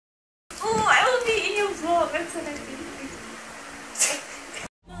Smoke, I'm so happy.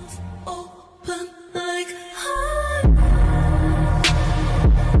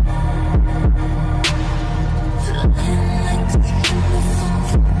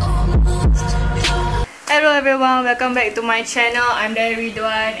 Hello everyone, welcome back to my channel. I'm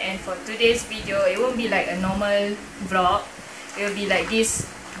Ridwan, and for today's video, it won't be like a normal vlog. It will be like this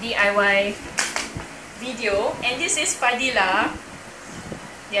DIY video, and this is Fadila.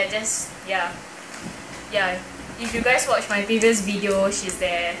 Yeah. If you guys watch my previous video, she's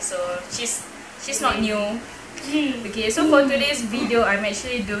there. So she's not new. Okay, so for today's video, I'm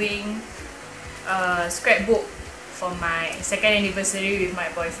actually doing a scrapbook for my second anniversary with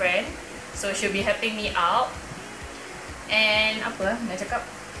my boyfriend. So she'll be helping me out. And apa nak cakap?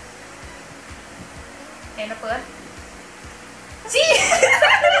 And apa? See?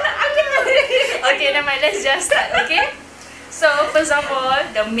 Okay, never mind. Let's just start, okay? So first of all,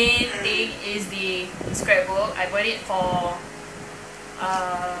 the main thing is the scrapbook. I bought it for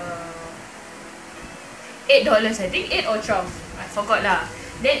 $8, I think, 8 or 12. I forgot lah.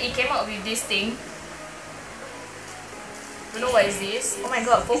 Then it came out with this thing. Don't know what is this. Oh my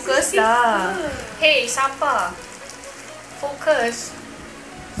god, focus lah. Hey, siapa? Focus.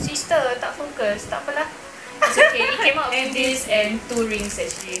 Sister, tak focus. Tak apalah. It's okay. It came out with this and 2 rings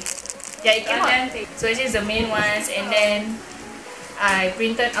actually. Yeah, it came out. So this is the main ones, and then I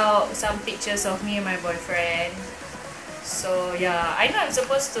printed out some pictures of me and my boyfriend. So yeah, I know I'm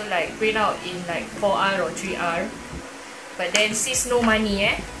supposed to like print out in like 4R or 3R, but then sis no money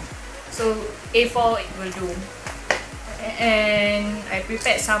so A4 it will do. And I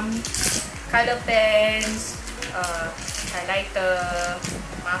prepared some color pens, highlighter,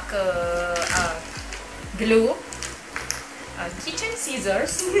 marker, glue, kitchen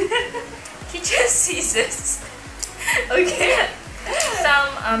scissors, okay, some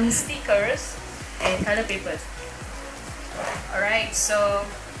stickers and color papers. Alright, so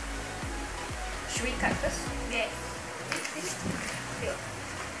should we cut first? Yes.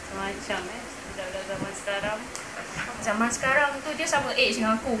 Macam budak-budak zaman sekarang. Zaman sekarang tu dia sama age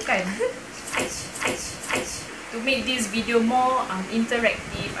dengan aku kan. To make this video more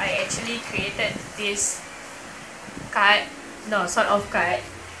interactive, I actually created this card. No, sort of card.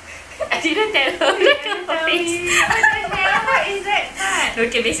 I didn't tell her. What is that card?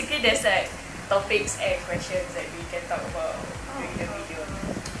 Okay, basically there's like topics and questions that we can talk about during the video.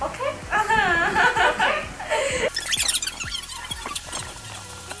 Okay? Okay.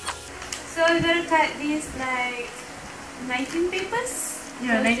 So we're gonna cut these like 19 papers?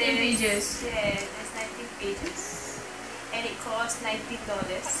 Yeah, So 19 pages. Yeah, there's 19 pages. And it costs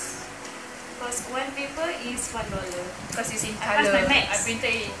 $19. Because one paper is $1. Because it's in I colour. passed my maths. I printed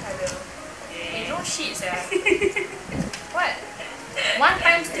it in colour. Yeah. No shit, What? 1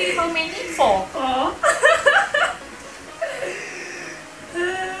 times 3 how many? 4.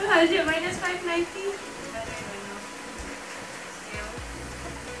 100 minus 590? I don't even know.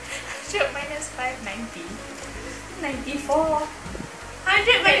 100 minus 590. 94.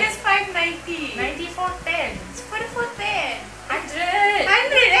 100 minus 590. 94 tens. 44 10. 100.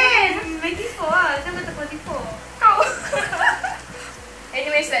 100 94 lah. Macam kata 44. Kau.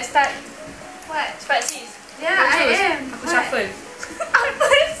 Anyways, let's start. What? Cepat sis. Yeah, Kau I choose. am. Aku What? shuffle. Apa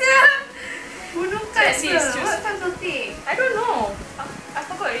sah? Bunuh kat Sis, ke? choose. What kind of thing? I don't know. I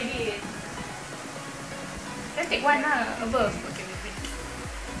forgot already. Let's take one lah. Above. Okay, wait.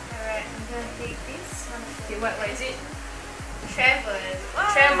 Alright, I'm gonna take this one. Okay, what is it? Travel.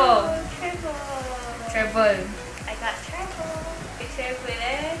 Wow, Travel. Travel. I got travel. I travel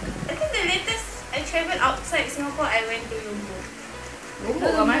I think the latest I traveled outside Singapore, I went to Lombok.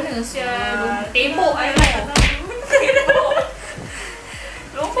 Lombok kat mana? Sial. Lombok. Tembok I know.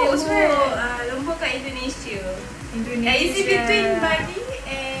 Lombok where? Lombok kat Indonesia. Indonesia. Is it between Bali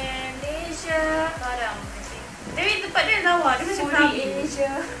and Malaysia? Padang, I think. Tapi tempat dia lawa, dia macam Suri Krabi.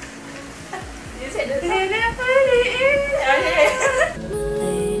 Asia. Is it the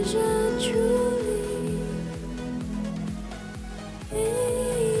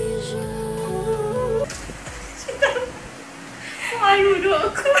Malu duk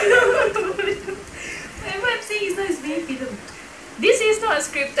aku. Whatever I'm saying is not very film. This is not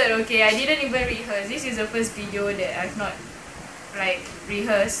scripted, okay? I didn't even rehearse. This is the first video that I've not like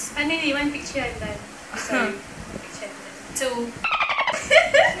rehearsed. And then one picture I'm done. Sorry. Picture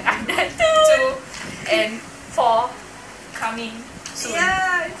I'm done. 2. I've done 2 and 4 coming soon.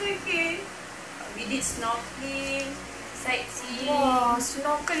 Yeah, it's okay. We did snorkeling, sightseeing. Wah,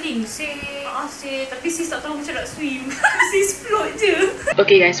 snorkeling Sis, tapi sis tak tahu macam nak swim. Sis float je.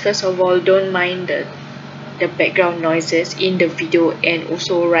 Okay guys, first of all, don't mind the background noises in the video and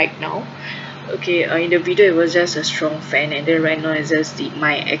also right now. Okay, in the video it was just a strong fan, and then right now it's just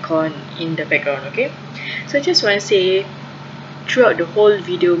my aircon in the background. Okay, so I just want to say, throughout the whole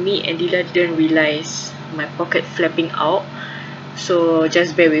video, me and Dhilah didn't realize my pocket flapping out, so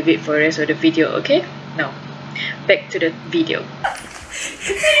just bear with it for the rest of the video. Okay, now back to the video.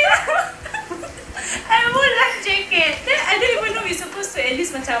 I wore life jacket. Then I don't even know we're supposed to at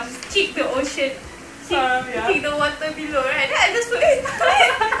least macam kick the ocean, kick the water below, right? Then I just put it.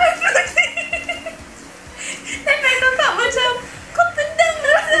 Then my kakak macam, kau tendang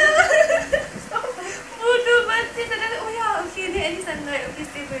macam bodoh banget. Oh yeah, okay. Then at least I'm like, okay,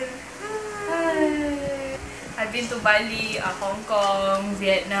 stable. I've been to Bali, Hong Kong,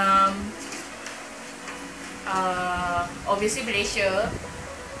 Vietnam, obviously Malaysia.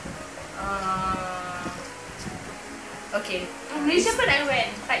 Okay. Malaysia pun I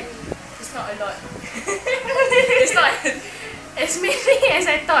went. It's not a lot. It's not as many as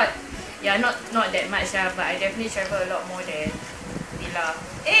I thought. Yeah, not that much lah, but I definitely travel a lot more than Dhilah.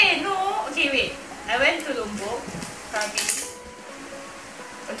 No. Okay, wait. I went to Lombok, Krabi.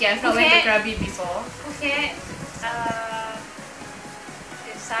 Okay, I've not went to Krabi before. Phuket,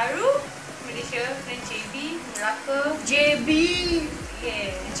 Saru, Malaysia, then JB, Melaka. JB,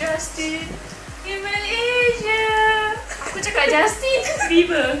 Yeah. Justin. In Malaysia. Aku cakap Justin.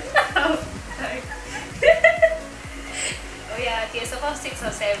 Bieber. Oh yeah, okay, so far 6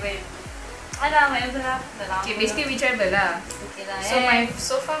 or 7. Alah, whatever lah. Dah lama. Okay, basically we travel lah. Okay lah,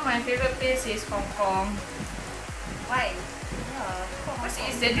 So far my favourite place is Hong Kong. Why?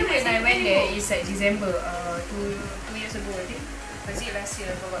 It's the day when I went there is like December, 2 years ago I think. Was it last year?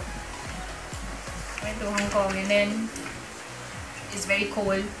 I forgot. Went to Hong Kong and then it's very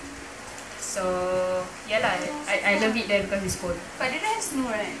cold. So yeah lah, I love it there because it's cold. But did I have snow,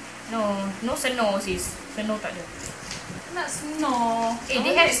 right? No snow sis. Snow tak ada. Not snow.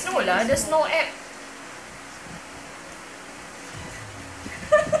 They have snow lah. The snow app.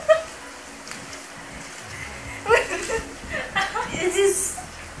 It's just,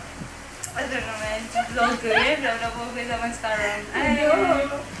 I don't know man. Vlogger ya, vlogger zaman sekarang.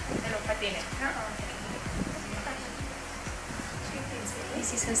 Hello, Fatin eh?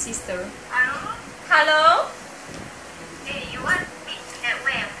 This is her sister. Hello? Hey, you want me at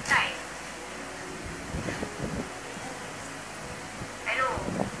where? Right. Hello.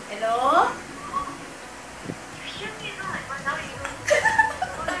 Hello? You hear me not? Now you know.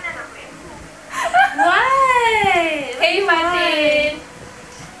 Why? Hey Fatin.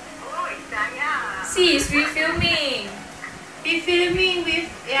 Oh, it's Daya. Sis, we filming. We filming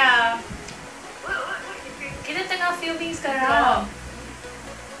with, yeah. What you think? Kita tengah filming sekarang.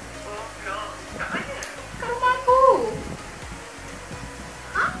 Oh, vlog. Kat mana? Kat rumah aku.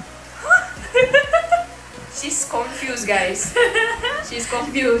 She's confused guys. She's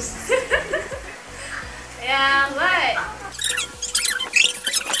confused. Yeah, what?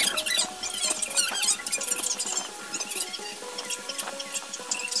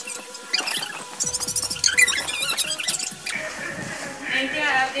 Anything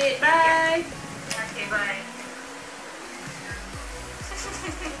I update, bye. Okay, bye.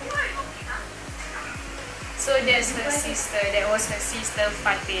 So that's her sister. That was her sister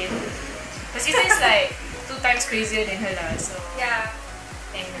Fatin. Her sister is like 2 times crazier than her lah. So Yeah.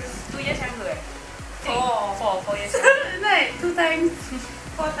 and 2 years younger. Four. 4 years younger. Like 2 times,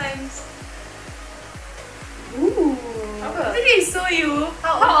 4 times. Ooh. Apa? Did he show you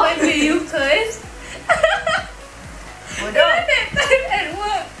how often will you curse? Bodoh. That time at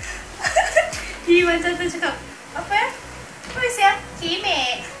work. He macam tu cakap, apa ya? Apa siya?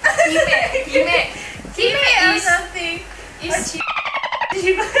 Kime. Kime or is something. is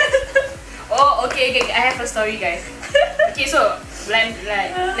Oh, okay. I have a story, guys. Okay, so let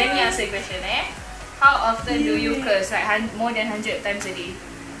me answer the question. How often do you curse? Like more than 100 times a day,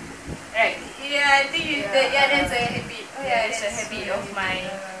 right? Yeah, I think that's a habit. Oh yeah, It's a habit of mine.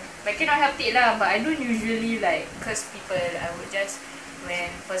 But I cannot help it lah. But I don't usually like curse people. I would just, when,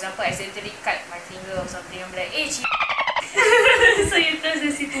 for example, I accidentally cut my finger or something, I'm like, hey, So you curse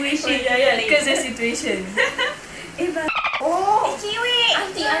the situation. curse the situation. Oh, kiwi.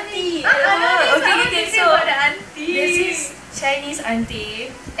 Auntie. Okay. So the auntie. there's this Chinese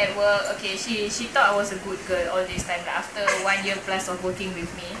auntie at work. Okay, she thought I was a good girl all this time. Like after 1 year plus of working with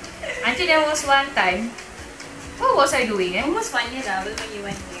me, until there was one time. What was I doing? Almost 1 year lah, belum lagi 1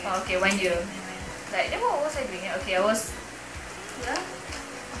 year. Oh, okay, 1 year. Like then what was I doing? Okay,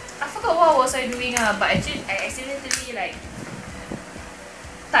 I forgot what was I doing but actually I accidentally like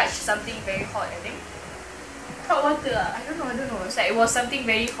touched something very hot. I think. Hot water ah. I don't know. It's like it was something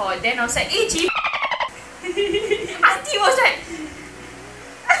very hot. Then I was like, hey, G. Auntie was like,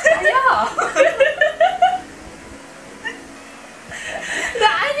 Daya. The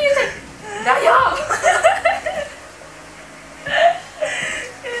auntie is like, Daya.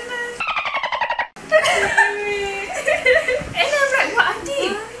 And I'm like, what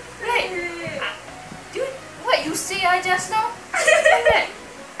auntie? Like, dude, what you say just now? I'm like,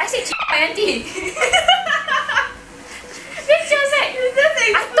 I said my auntie. Then she was like,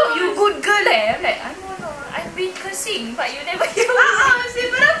 I thought you good girl eh. I'm like, I don't know, I've been cursing but you never hear me.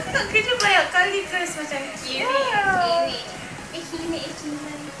 Sebab aku tak kerja banyak kali curse macam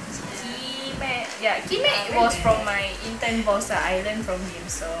Kimek was from my intern boss. I learned from him.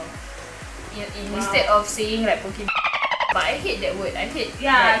 So instead of saying like Pokemon, but I hate that word. I hate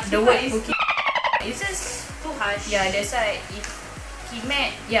like, the word Pokemon. It's just too harsh. Yeah, that's why if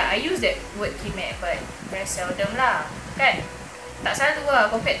Kimek, I use that word Kimek, but very seldom lah, kan? Tak selalu lah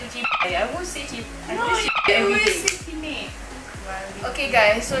compared to Cibai. I won't say Cibai. No, you always say Kimek. Okay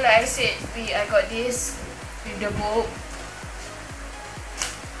guys, so like I said, I got this with the book.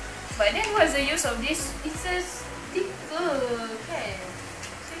 But then what's the use of this? It's a sticker, kan?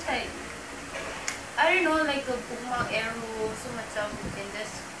 So it's like, I don't know, like a bookmark arrow. So macam you can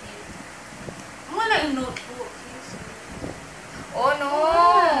just feel more like a notebook. Oh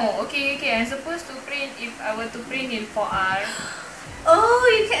no! Okay. I'm supposed to print. If I were to print in 4R. Oh,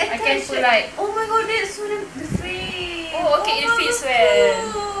 you can attach. I can put like. Oh my god, that's so the frame. Oh, okay, it fits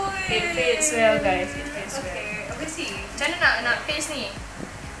well. It fits well, guys. It fits well. Okay, see. Macam mana nak paste ni?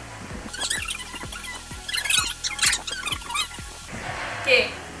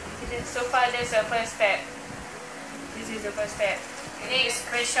 Okay. So far, that's the first step. This is the first step. Next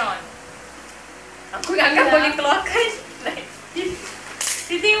question. Aku akan boleh keluarkan like.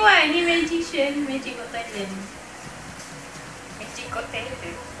 You think what? Ni magician, magic got talent. Magic got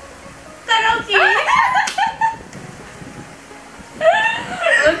talent. Karaoke.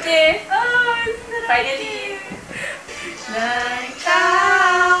 Okay. Oh, finally. Dan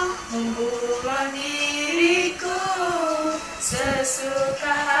kau membuang diriku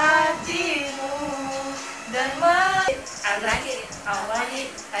sesuka hatimu dan I like it, I want it,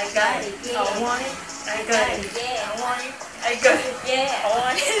 I got it, I want it, I got it, I want it, I got it, I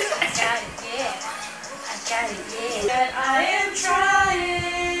want it, I got it, I got it, and I am trying.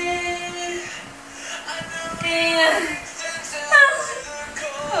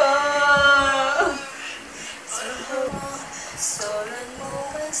 Stolen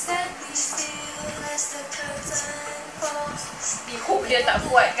moments that we steal as the curtain falls. Di hope dia tak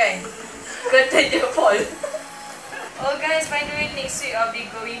kuat kan? Curtain dia fall. Oh guys, by the way, next week I'll be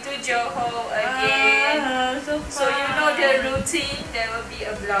going to Johor again. So you know the routine. There will be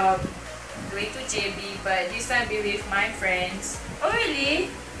a vlog going to JB, but this time be with my friends. Oh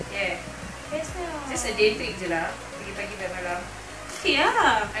really? Yeah. Yes, no. Just a day trip je lah. Pergi pagi dan malam. Okay,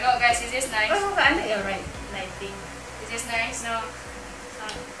 yeah. I know guys, is this nice? Oh, I like your lighting. Is this nice? No.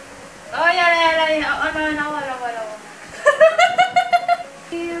 Oh yeah. Oh no, lawa.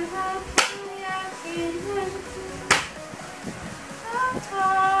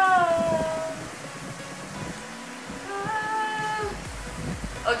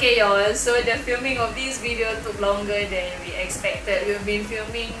 Okay y'all, so the filming of this video took longer than we expected. We've been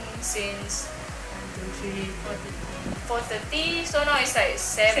filming since 4:30, so now it's like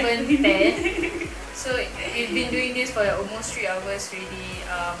 7:10. So we've been doing this for like almost 3 hours already.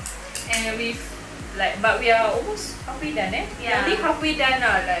 And we've but we are almost halfway done, eh? Yeah. Only halfway done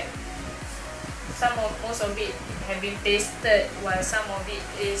now. Like most of it have been pasted, while some of it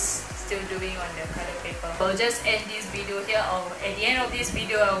is still doing on the color paper. I'll just end this video here, or at the end of this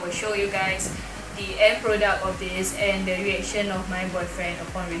video I will show you guys the end product of this and the reaction of my boyfriend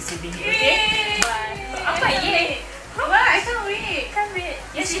upon receiving it. Okay? Bye. Apa ye? What? I can't wait.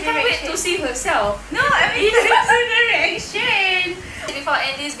 Yeah, she can't wait to see herself. No, I mean to the reaction. Before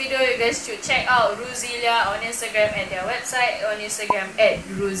I end this video, you guys should check out Ruzelia on Instagram and their website on Instagram at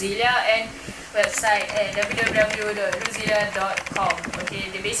Ruzelia and website at www.ruzelia.com.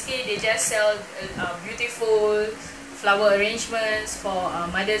 Okay, they just sell beautiful flower arrangements for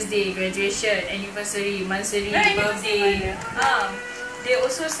Mother's Day, graduation, anniversary, monthsary, birthday. They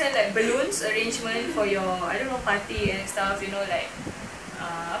also sell like balloons arrangement for your, I don't know, party and stuff. You know, like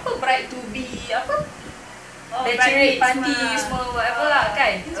apa bride to be, apa bachelorette party, semua whatever lah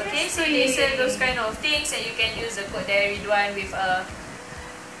kan. Okay, so they sell those kind of things, and you can use the code there Ridwan with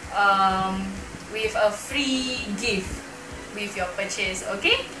a free gift with your purchase.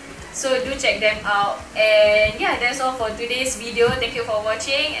 Okay, so do check them out. And yeah, that's all for today's video. Thank you for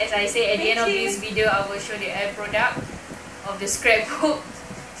watching. As I say, at the end of this video I will show the end product of the scrapbook.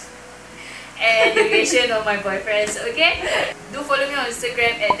 and duration of my boyfriends, okay? Do follow me on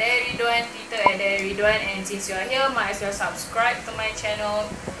Instagram at @Ridwan, Twitter at @Ridwan, and since you are here, might as well subscribe to my channel,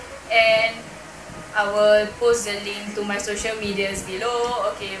 and I will post the link to my social medias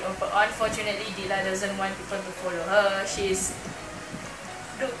below. Okay, unfortunately Dhilah doesn't want people to follow her. She's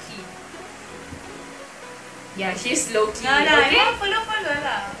low-key. Yeah, she's low-key. Okay? Follow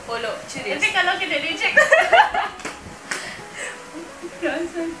lah. Follow, serious. Tapi kalau kita reject.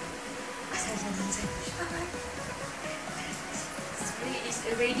 It's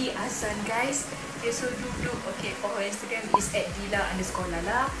already azan, guys. Okay, so do. Okay, for her Instagram is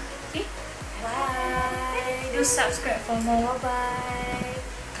 @Dhilah_Lala. Okay, bye. Do subscribe for more. Bye.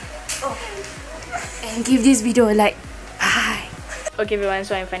 Oh, and give this video a like. Bye. Okay everyone,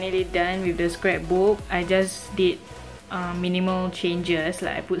 so I'm finally done with the scrapbook. I just did minimal changes,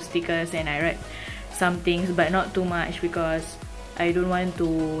 like I put stickers and I write some things, but not too much because I don't want to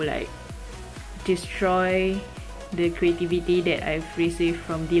like destroy the creativity that I've received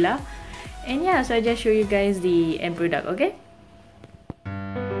from Dhilah. And yeah, so I just show you guys the end product, okay?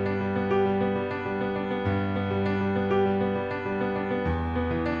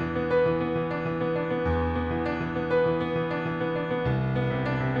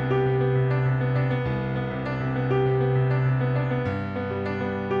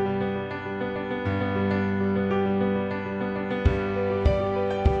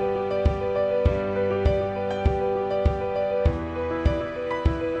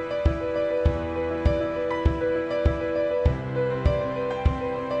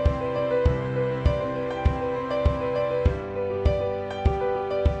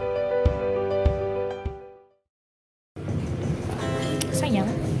 Sayang.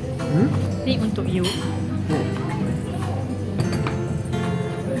 Ni untuk you.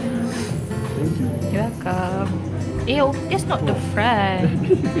 Thank you. You're welcome. Ew, that's not the front.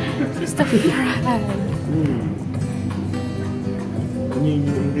 It's the front. Ni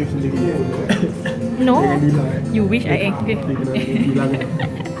you engrave sendiri. No. Dengan Dhilah, You wish I engrave. Dengan Dhilah kan.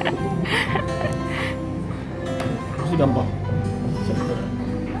 Mesti gambar.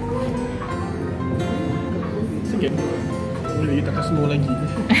 Sikit. Boleh you takkan snow lagi.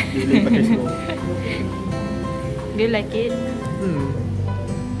 Dia boleh pakai snow. Do you like it?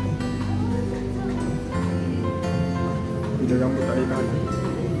 Bila rambut tak boleh tahan.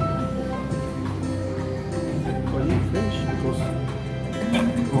 Call you French because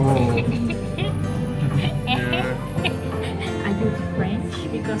Are you French?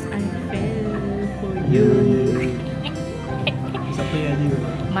 Because I fell for you. Siapa yang ada?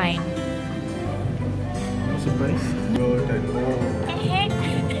 Mine. Surprise. Oh, tak. Oh.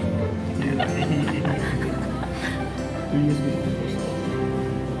 2 years ago.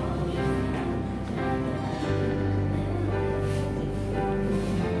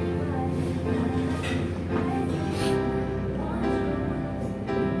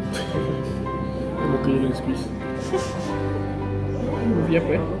 Muka you yang squeeze. Movie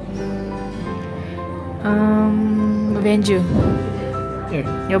apa Avenger. Yeah.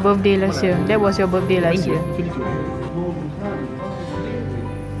 Your birthday last year. That was your birthday last year.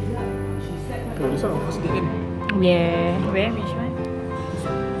 Oh, this one first date kan? Yeah. Where? Which one?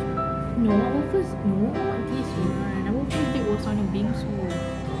 No, our first. No, this one. Our first date was on a bingsu.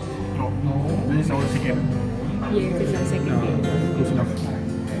 Oh, no. This is our second. Yeah, this is our second date. Close enough.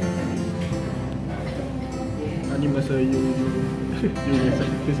 Ni masa you yang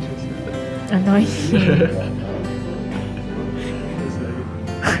sacrifice. Annoying.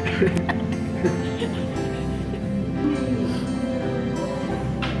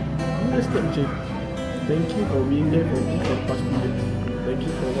 Thank you for being there for me for the past 2 years. Thank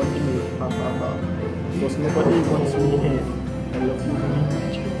you for wanting me. Because nobody wants me here. I love you very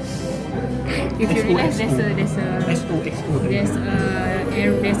much. If you realize there's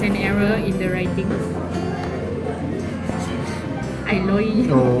an error in the writing. I know you.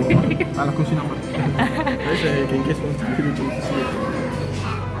 Oh, alah kau sini apa? Saya can guess one time to see it.